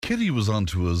Kitty was on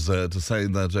to us to say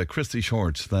that Christy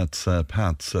Short, that's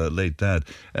Pat's late dad,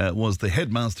 was the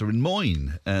headmaster in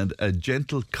Moyne, and a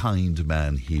gentle, kind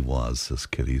man he was, says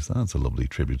Kitty. So that's a lovely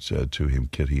tribute to him,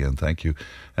 Kitty, and thank you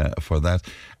for that.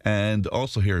 And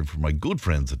also hearing from my good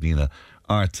friends at Nina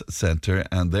Arts Centre,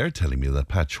 and they're telling me that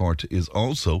Pat Short is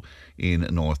also in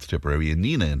North Tipperary, in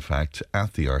Nina, in fact,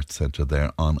 at the Arts Centre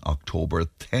there on October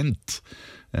 10th.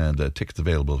 And tickets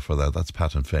available for that. That's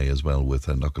Pat and Faye as well with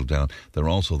Knuckle Down. They're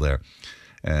also there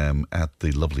at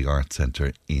the lovely Arts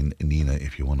Centre in Nina.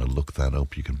 If you want to look that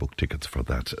up, you can book tickets for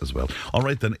that as well. All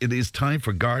right, then, it is time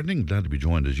for gardening. Glad to be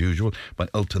joined as usual by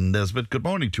Ultan Nesbitt. Good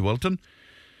morning to you, Ultan.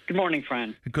 Good morning,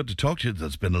 Fran. Good to talk to you.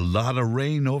 There's been a lot of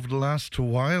rain over the last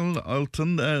while,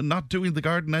 Ultan. Not doing the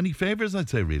garden any favours, I'd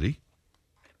say, really.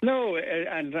 No,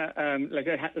 and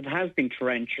it has been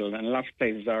torrential, and a lot of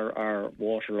places are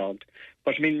waterlogged.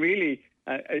 But I mean, really,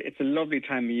 it's a lovely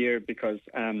time of year because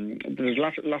there's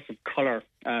lots of colour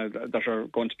that are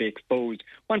going to be exposed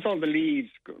once all the leaves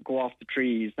go off the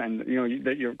trees, and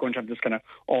you're going to have this kind of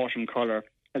autumn colour,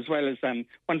 as well as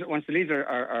once the leaves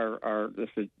are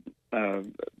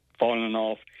falling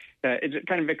off, it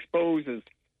kind of exposes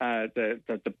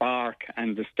the bark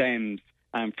and the stems.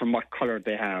 From what colour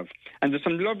they have. And there's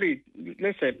some lovely,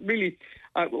 let's say, really,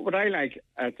 what I like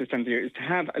at this time of the year is to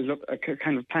have a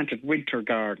kind of planted winter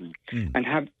garden and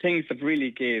have things that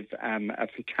really give a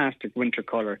fantastic winter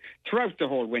colour throughout the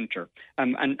whole winter.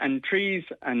 And trees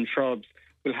and shrubs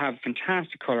will have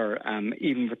fantastic colour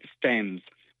even with the stems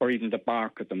or even the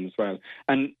bark of them as well.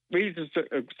 And really there's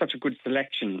such a good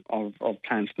selection of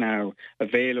plants now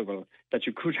available that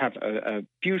you could have a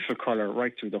beautiful colour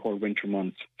right through the whole winter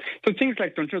months. So things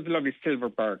like the lovely silver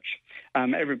birch,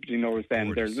 everybody knows them.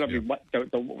 Gorgeous, they're lovely,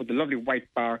 with the lovely white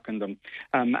bark on them.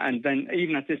 And then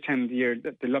even at this time of the year,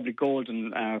 the lovely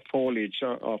golden foliage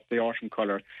of the autumn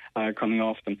colour coming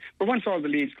off them. But once all the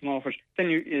leaves come off it,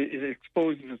 then it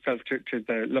exposes itself to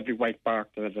the lovely white bark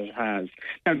that it has.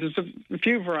 Now, there's a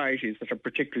few varieties that are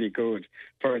particularly good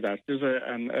for that. There's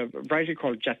a variety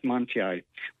called Jatmontii,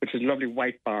 which is lovely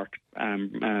white bark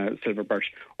silver birch,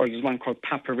 or there's one called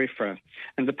Papyrifera.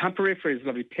 And the Papyrifera is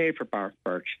lovely paper bark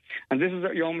birch. And this is,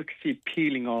 you almost see it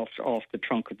peeling off the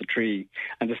trunk of the tree.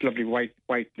 And this lovely white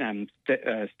stem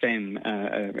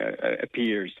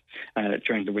appears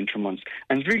during the winter months.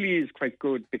 And it really is quite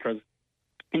good because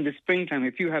in the springtime,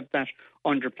 if you have that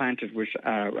underplanted with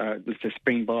the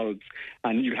spring bulbs,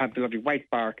 and you have the lovely white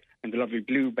bark and the lovely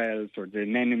bluebells or the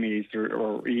anemones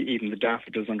or even the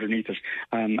daffodils underneath it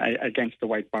against the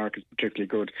white bark is particularly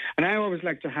good. And I always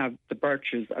like to have the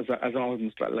birches as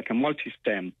almost like a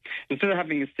multi-stem. Instead of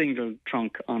having a single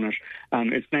trunk on it,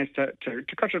 it's nice to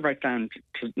cut it right down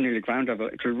to nearly ground level.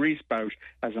 It will resprout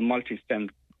as a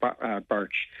multi-stemmed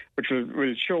birch, which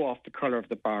will show off the colour of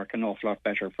the bark an awful lot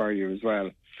better for you as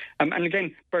well. And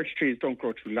again, birch trees don't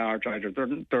grow too large either.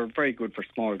 They're very good for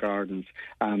small gardens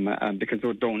because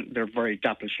they're very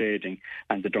dapple shading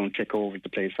and they don't take over the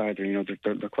place either.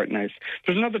 They're quite nice.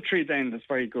 There's another tree then that's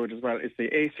very good as well. It's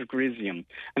the Acer griseum,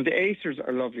 and the acers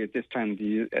are lovely at this time of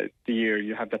the year.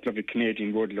 You have that lovely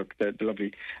Canadian wood look, the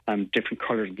lovely different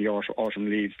colours of the autumn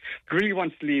leaves. But really,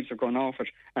 once the leaves are gone off it,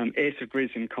 Acer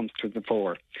griseum comes to the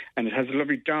fore, and it has a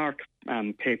lovely dark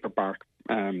paper bark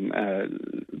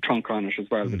trunk on it as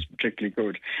well, which is particularly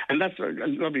good. And that's a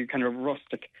lovely kind of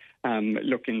rustic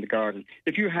look in the garden.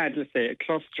 If you had, let's say, a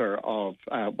cluster of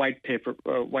white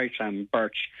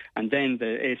birch and then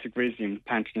the Acer griseum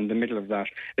planted in the middle of that,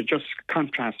 it just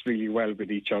contrasts really well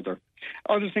with each other.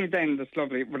 Other thing then that's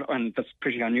lovely, and that's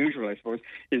pretty unusual, I suppose,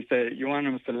 is the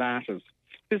Euonymus alatus.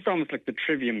 This is almost like the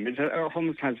trivium. It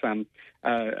almost has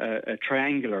a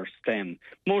triangular stem.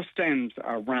 Most stems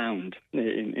are round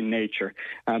in nature,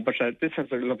 but this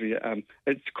has a lovely,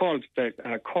 it's called the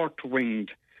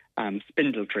cork-winged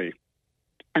spindle tree.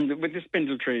 And with the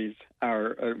spindle trees,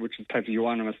 which is type of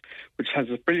Euonymus, which has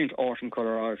a brilliant autumn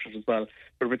colour out of it as well,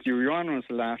 but with the Euonymus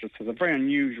alatus, has a very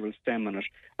unusual stem on it,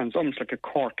 and it's almost like a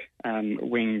cork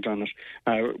winged on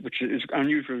it, which is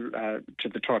unusual to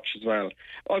the touch as well.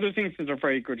 Other things that are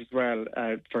very good as well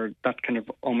for that kind of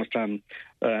almost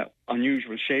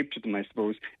unusual shape to them, I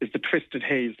suppose, is the twisted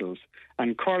hazels.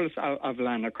 And Corylus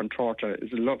avellana contorta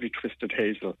is a lovely twisted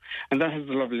hazel. And that has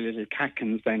the lovely little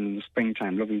catkins then in the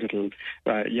springtime, lovely little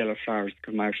yellow flowers that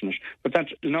come out in it. But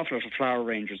that's an awful lot of flower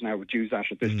arrangers now would use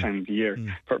that at this time of the year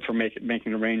for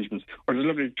making arrangements. Or the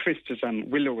lovely twisted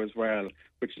willow as well,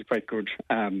 which is quite good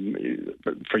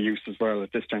for use as well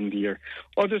at this time of the year.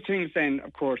 Other things then,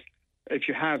 of course, if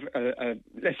you have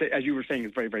let's say, as you were saying,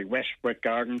 it's very, very wet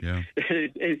garden. Yeah.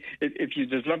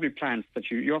 There's lovely plants that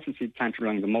you often see planted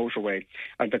along the motorway,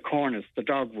 the cornice, the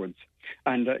dogwoods.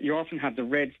 And you often have the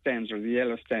red stems or the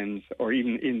yellow stems, or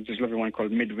even there's a lovely one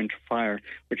called Midwinter Fire,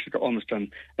 which is almost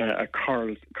a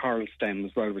coral stem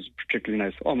as well, which is particularly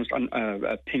nice, almost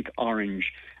a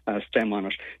pink-orange stem on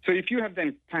it. So if you have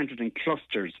them planted in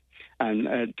clusters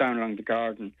and down along the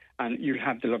garden, and you'll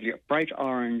have the lovely bright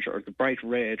orange or the bright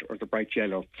red or the bright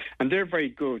yellow. And they're very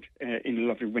good in a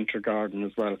lovely winter garden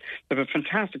as well. They have a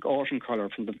fantastic autumn colour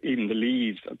from even the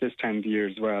leaves at this time of the year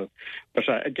as well. But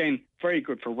again, very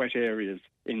good for wet areas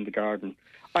in the garden.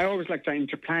 I always like to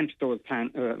interplant those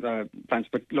plants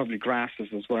with lovely grasses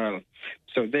as well.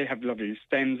 So they have lovely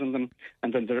stems on them,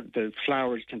 and then the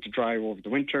flowers tend to dry over the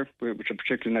winter, which are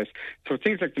particularly nice. So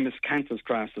things like the miscanthus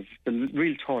grasses, the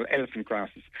real tall elephant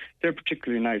grasses, they're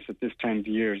particularly nice at this time of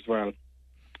the year as well.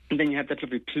 And then you have that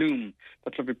lovely plume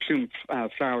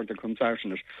flower that comes out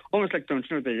in it. Almost like, don't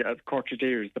you know, the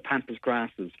courtiers, the pampas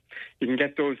grasses. You can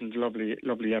get those in the lovely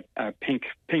pink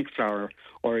flower,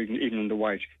 or even in the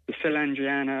white. The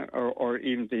Celangiana or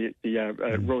even the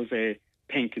rosé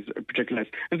pink is particularly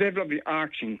nice. And they have lovely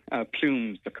arching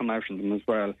plumes that come out in them as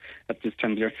well at this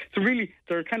time of year. So really,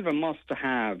 they're kind of a must to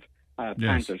have.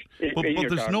 Planted. Yes. But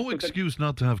there's no excuse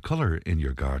not to have colour in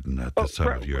your garden at this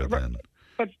time of year then.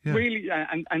 But really,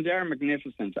 and they are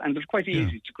magnificent, and they're quite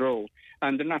easy to grow,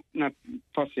 and they're not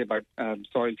fussy about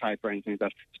soil type or anything like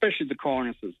that, especially the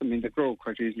cornices. I mean, they grow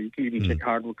quite easily. You can even take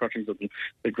hardwood cuttings of them.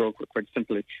 They grow quite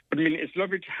simply. But I mean, it's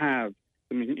lovely to have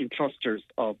them in clusters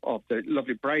of the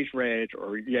lovely bright red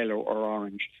or yellow or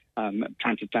orange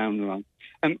planted down along.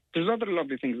 And there's other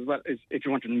lovely things as well. Is if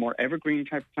you wanted more evergreen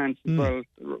type plants as well,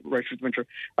 right through the winter,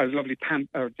 there's lovely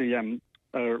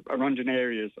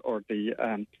arundinarias or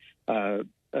the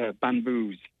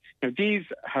bamboos. Now, these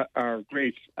are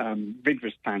great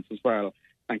vigorous plants as well,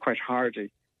 and quite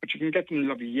hardy. But you can get them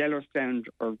lovely yellow stemmed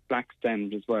or black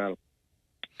stemmed as well.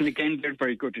 And again, they're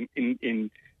very good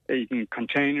in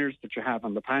containers that you have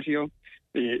on the patio,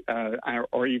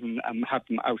 or even have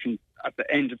them out at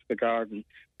the end of the garden,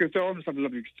 because they always have a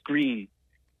lovely screen,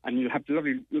 and you have the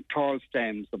lovely tall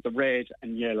stems of the red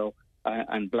and yellow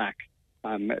and black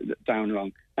down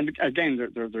along. And again,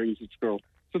 they're easy to grow.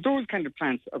 So those kind of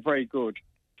plants are very good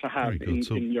to have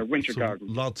in your winter garden.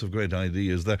 Lots of great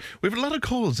ideas there. We have a lot of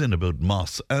calls in about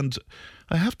moss, and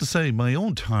I have to say my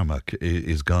own tarmac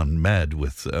is gone mad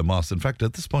with moss. In fact,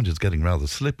 at this point it's getting rather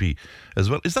slippy as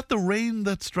well. Is that the rain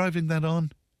that's driving that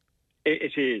on?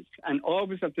 It is. And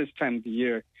always at this time of the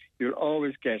year, you'll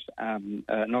always get an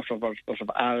awful lot of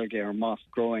algae or moss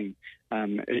growing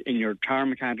in your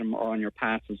tarmac or on your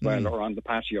paths as well, or on the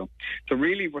patio. So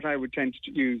really what I would tend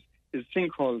to use is a thing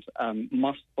called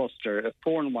moss buster, a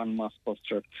 4-in-1 moss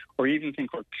buster, or even a thing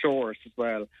called chloris as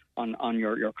well on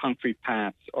your concrete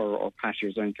paths or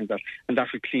patios or anything like that, and that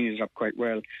will clean it up quite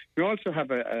well. We also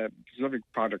have a lovely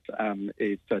product.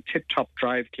 It's a Tip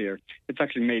Drive Clear. It's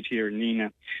actually made here in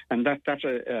Nina, and that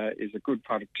is a good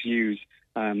product to use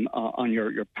on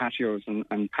your patios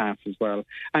and paths as well,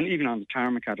 and even on the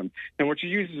tarmac. Now, what you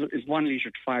use is 1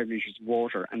 litre to 5 litres of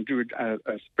water, and do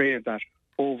a spray of that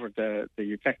over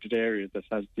the affected area that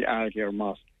has the algae or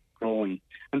moss growing,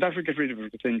 and that will get rid of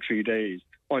it within 3 days.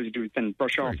 All you do is then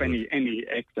brush off any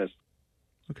excess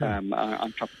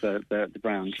on top of the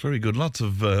ground. Very good. Lots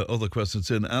of other questions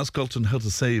in. Ask Ultan how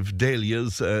to save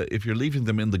dahlias if you're leaving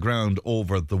them in the ground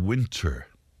over the winter.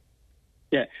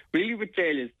 Yeah, really with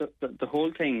dahlias, the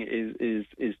whole thing is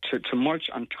to mulch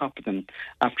on top of them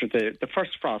after the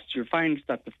first frost. You'll find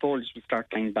that the foliage will start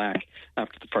coming back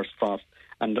after the first frost.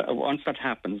 And once that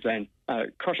happens, then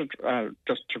cut it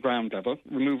just to ground level,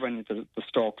 remove any of the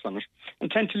stalks on it,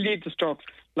 and tend to leave the stalks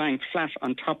lying flat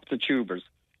on top of the tubers,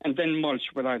 and then mulch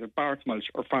with either bark mulch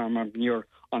or farm manure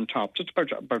on top, just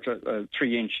about a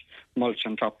 3-inch mulch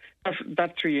on top.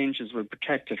 That 3 inches will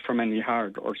protect it from any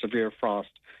hard or severe frost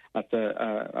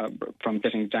from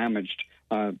getting damaged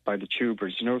by the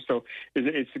tubers, So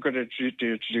it's a good idea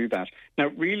to do that. Now,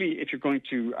 really, if you're going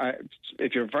to,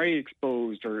 if you're very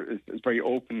exposed or it's very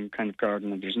open kind of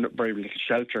garden and there's very little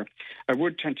shelter, I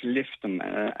would tend to lift them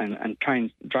and try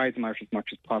and dry them out as much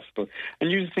as possible.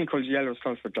 And use a thing called yellow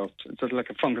sulphur dust. It's sort of like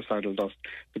a fungicidal dust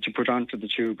that you put onto the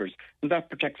tubers, and that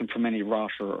protects them from any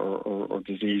rot or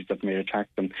disease that may attack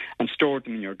them. And store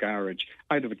them in your garage,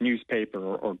 either with newspaper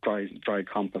or dry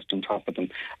compost on top of them.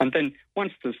 And then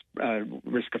once this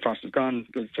risk of frost is gone,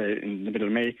 let's say in the middle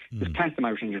of May, just plant them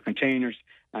out in your containers,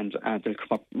 and they'll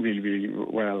come up really, really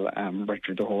well right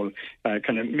through the whole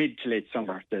kind of mid to late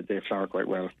summer. They flower quite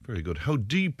well. Very good. How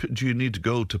deep do you need to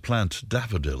go to plant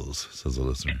daffodils, says a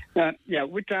listener? Yeah,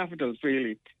 with daffodils,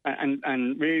 really.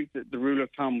 And really the rule of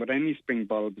thumb with any spring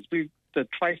bulb is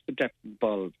twice the depth of the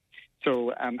bulb.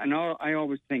 So, I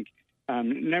always think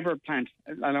Never plant.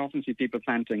 I often see people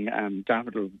planting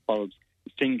daffodil bulbs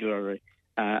singularly,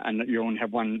 and you only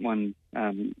have one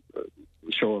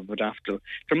show of a daffodil.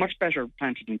 They're much better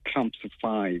planted in clumps of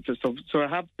 5. So I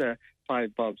have the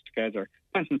 5 bulbs together,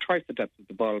 plant them twice the depth of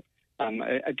the bulb.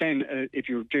 Again, if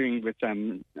you're doing with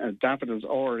daffodils,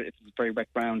 or if it's very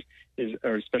wet ground,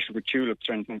 or especially with tulips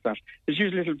or anything like that, is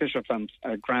use a little bit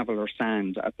of gravel or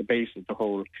sand at the base of the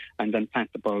hole, and then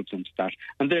plant the bulbs into that,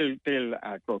 and they'll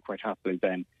grow quite happily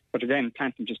then. But again,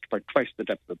 plant them just about twice the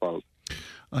depth of the bulb.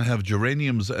 I have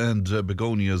geraniums and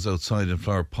begonias outside in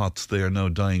flower pots. They are now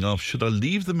dying off. Should I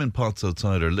leave them in pots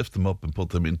outside or lift them up and put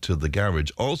them into the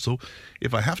garage? Also,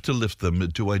 if I have to lift them,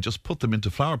 do I just put them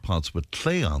into flower pots with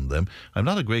clay on them? I'm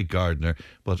not a great gardener,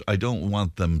 but I don't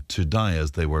want them to die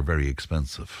as they were very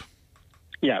expensive.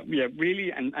 Yeah,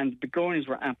 really, and begonias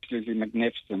were absolutely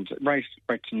magnificent right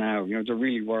to now. They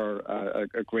really were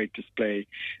a great display.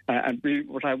 And really,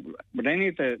 with any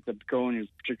of the begonias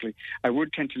particularly, I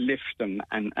would tend to lift them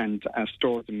and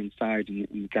store them inside in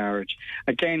the garage.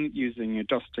 Again, using a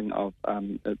dusting of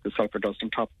the sulphur dust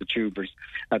on top of the tubers,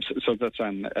 so that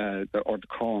or the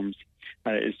corms.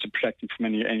 Is to protect them from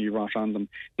any rot on them.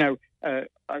 Now,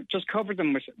 just cover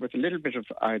them with a little bit of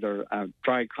either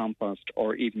dry compost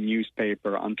or even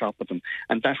newspaper on top of them,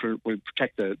 and that will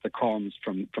protect the corms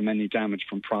from any damage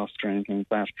from frost or anything like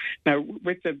that. Now,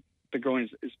 with the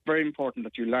begonias, it's very important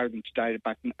that you allow them to die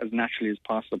back as naturally as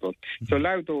possible. So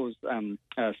allow those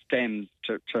stems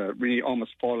to really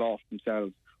almost fall off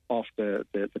themselves, off the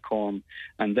corm,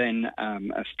 and then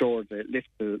lift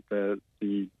the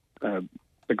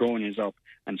begonias up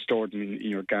and store them in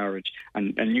your garage,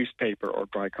 and newspaper or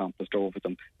dry compost over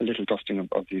them, a little dusting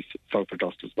of these sulphur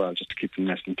dust as well, just to keep them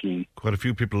nice and clean. Quite a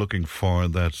few people looking for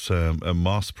that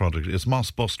moss product. It's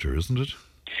Moss Buster, isn't it?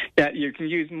 Yeah, you can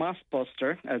use Moss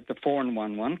Buster as the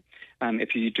 4-in-1 one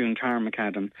if you're doing tar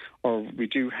macadam, or we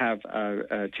do have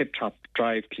a Tip Top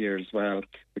Drive Clear as well,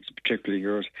 which is particularly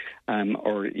good,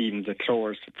 or even the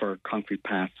Chlors for concrete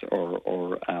paths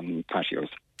or patios.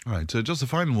 All right, so just a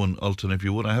final one, Ultan, if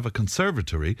you would. I have a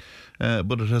conservatory,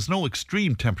 but it has no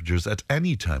extreme temperatures at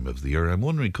any time of the year. I'm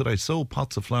wondering, could I sow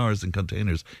pots of flowers and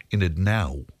containers in it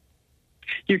now?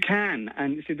 You can,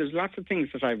 and you see, there's lots of things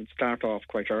that I would start off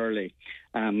quite early,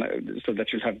 so that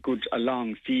you'll have a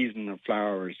long season of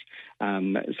flowers.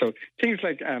 So things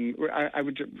like, I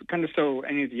would kind of sow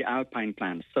any of the alpine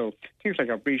plants, so things like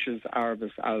arbutus,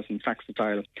 arabis, alison,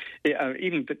 saxatile,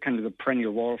 even the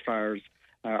perennial wallflowers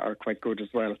are quite good as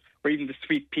well. Or even the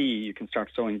sweet pea, you can start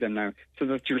sowing them now, so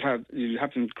that you'll have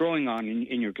them growing on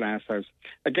in your glass house.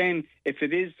 Again, if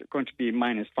it is going to be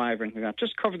 -5 or anything like that,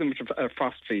 just cover them with a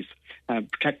frost fleece,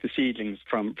 protect the seedlings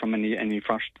from any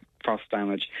frost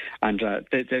damage, and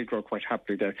they'll grow quite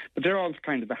happily there. But they're all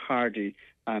kind of the hardy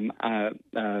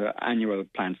annual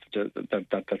plants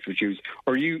that we use.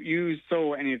 Or you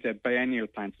sow any of the biennial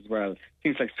plants as well.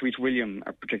 Things like Sweet William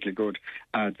are particularly good.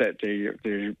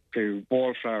 The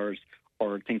wallflowers,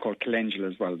 or a thing called calendula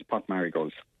as well, the pot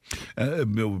marigolds. A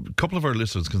couple of our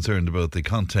listeners concerned about the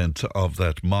content of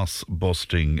that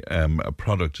moss-busting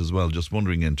product as well. Just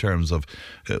wondering in terms of,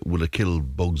 will it kill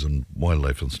bugs and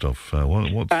wildlife and stuff?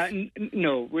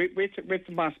 No, with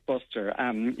the moss buster,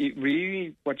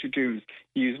 really what you do is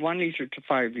use 1 litre to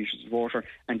 5 litres of water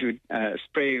and do a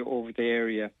spray over the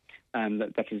area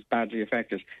that is badly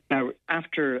affected. Now,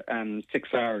 after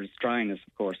 6 hours dryness,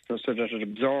 of course, so that it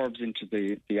absorbs into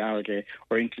the algae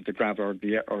or into the gravel or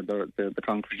the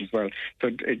concrete as well. So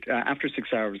after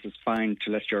 6 hours, it's fine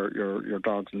to let your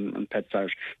dogs and pets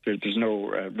out. There's no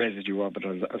residue of it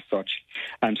as such,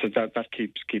 and so that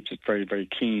keeps it very, very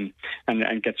clean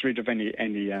and gets rid of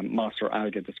any moss or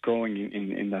algae that's growing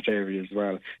in that area as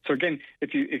well. So again,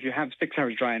 if you have 6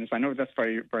 hours dryness, I know that's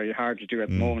very, very hard to do at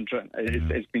the moment.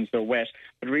 It's been so wet,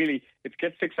 but really, if you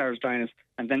get 6 hours dryness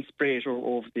and then spray it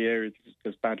over the area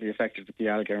that's badly affected with the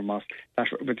algae or moss, that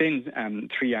within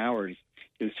 3 hours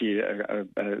you'll see a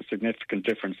significant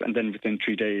difference, and then within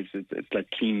 3 days it's like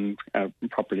clean,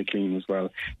 properly clean as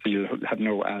well, so you'll have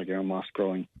no algae or moss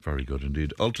growing. Very good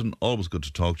indeed. Ultan, always good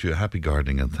to talk to you. Happy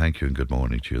gardening, and thank you and good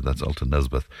morning to you. That's Ultan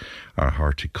Nesbitt, our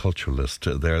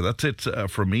horticulturalist there. That's it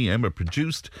from me. Emma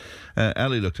produced,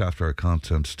 Ali looked after our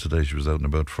content today. She was out and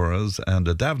about for us, and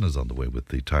Davina's on the way with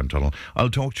the time tunnel. I'll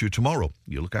talk to you tomorrow.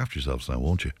 You look after yourselves now,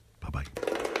 won't you? Bye-bye.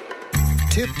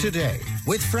 Tip today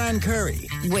with Fran Curry.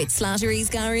 With Slattery's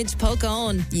Garage, puck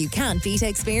on. You can't beat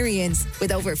experience.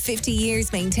 With over 50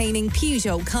 years maintaining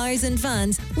Peugeot cars and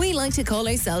vans, we like to call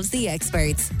ourselves the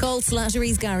experts. Call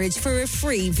Slattery's Garage for a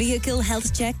free vehicle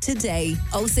health check today.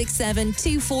 067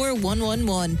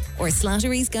 24111 or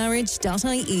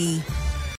slatterysgarage.ie.